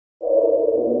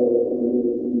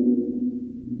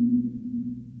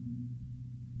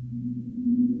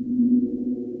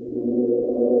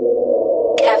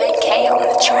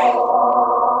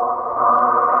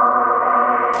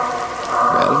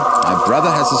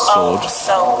sword,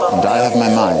 and I have my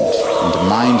mind, and a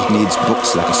mind needs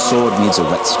books like a sword needs a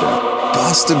whetstone.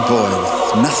 Bastard boy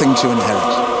with nothing to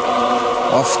inherit,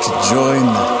 off to join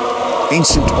the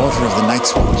ancient order of the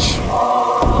Night's Watch,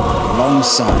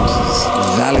 alongside his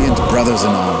valiant brothers in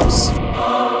arms.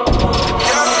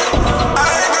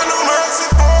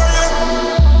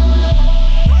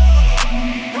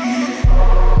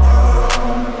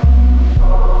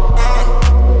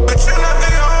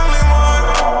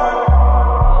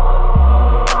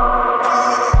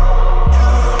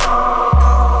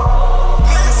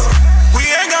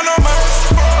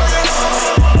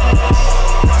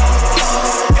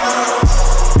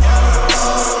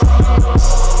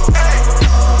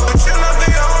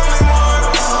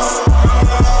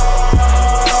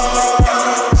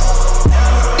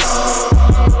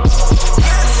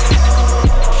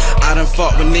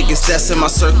 Niggas that's in my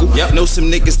circle. Know some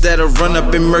niggas that'll run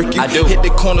up and murk you. Hit the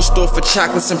corner store for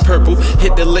chocolates and purple.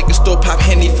 Hit the liquor store, pop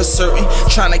Henny for certain.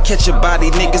 Tryna catch a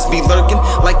body, niggas be lurking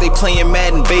like they playing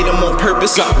Madden, bait them on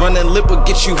purpose. Running lip will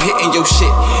get you hitting your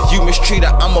shit. You mistreat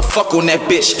her, I'ma fuck on that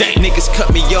bitch. Niggas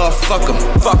cut me off, fuck them.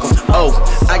 Oh,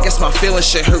 I guess my feelings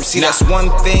should hurt. See, that's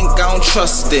one thing I don't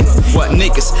trust in. What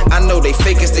niggas? I know they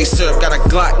fake as they serve. Got a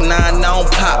Glock 9, I don't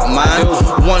pop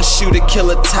mine. One shooter,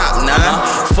 kill a top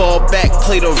 9. Fall back,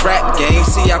 play the rap game.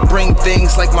 See, I bring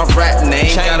things like my rap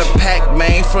name. Got a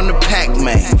Pac-Man from the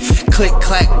Pac-Man. Click,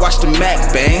 clack, watch the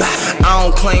Mac bang. I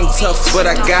don't claim tough, but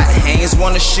I got hands.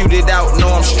 Wanna shoot it out, know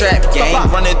I'm strapped gang.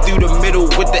 Running through the middle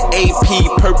with the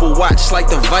AP. Purple watch like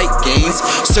the Vikings.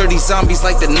 Sturdy zombies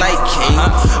like the Night King.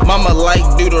 Mama like,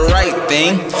 do the right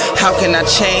thing. How can I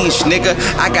change, nigga?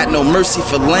 I got no mercy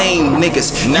for lame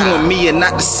niggas. You and me are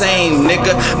not the same,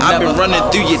 nigga. I've been running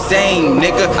through your dame,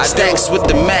 nigga. Stacks with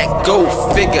the Mac, go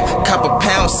figure. Cop a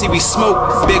pound, see we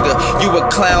smoke bigger. You a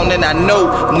clown and I know,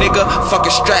 nigga. Fuck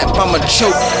a strap, I'ma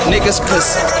choke niggas,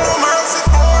 cause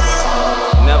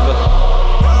never.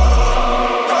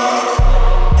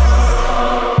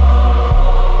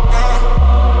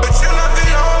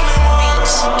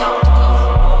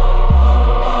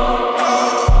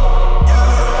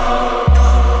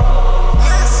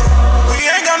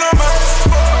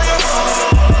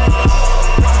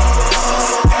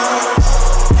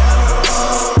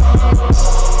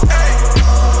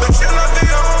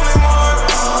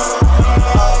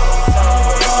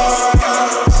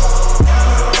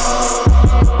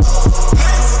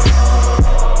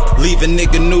 Leave a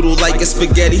nigga noodle like a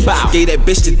spaghetti. Gave that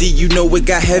bitch the D, you know it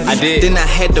got heavy. Then I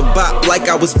had to bop like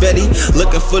I was Betty.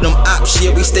 Looking for them ops,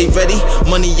 yeah, we stay ready.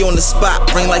 Money on the spot,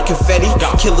 rain like confetti.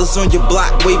 Killers on your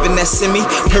block, waving that semi.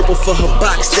 Purple for her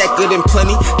box, that good and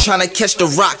plenty. Tryna catch the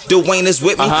rock, Dwayne is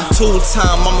with me. Tool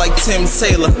time, I'm like Tim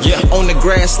Taylor. On the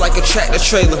grass like a tractor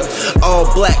trailer. All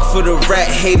black for the rat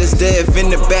haters. Dev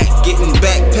in the back, getting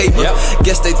back paper.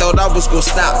 Guess they thought I was gonna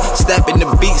stop. Snapping the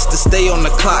beats to stay on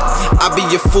the clock. I be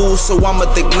your fool, so I'ma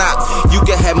think not. You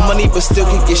can have money but still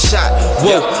can get shot.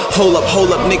 Whoa, hold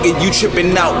up, nigga, you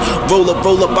tripping out. Roll up,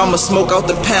 I'ma smoke out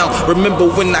the pound. Remember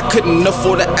when I couldn't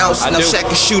afford an ounce? Now Shaq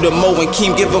can shoot a Mo and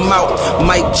Keem give him out.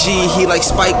 Mike G, he like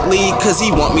Spike Lee, cause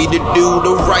he want me to do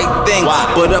the right thing.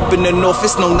 But up in the north,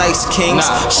 it's no nice kings.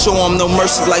 Show him no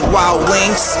mercy like Wild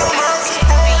Wings.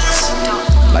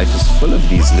 Life is full of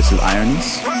these little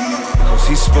ironies. Because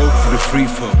he spoke for the free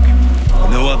folk,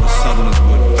 no other Southerners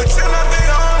would.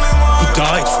 He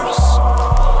died for us.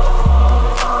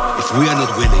 If we are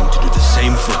not willing to do the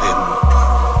same for him,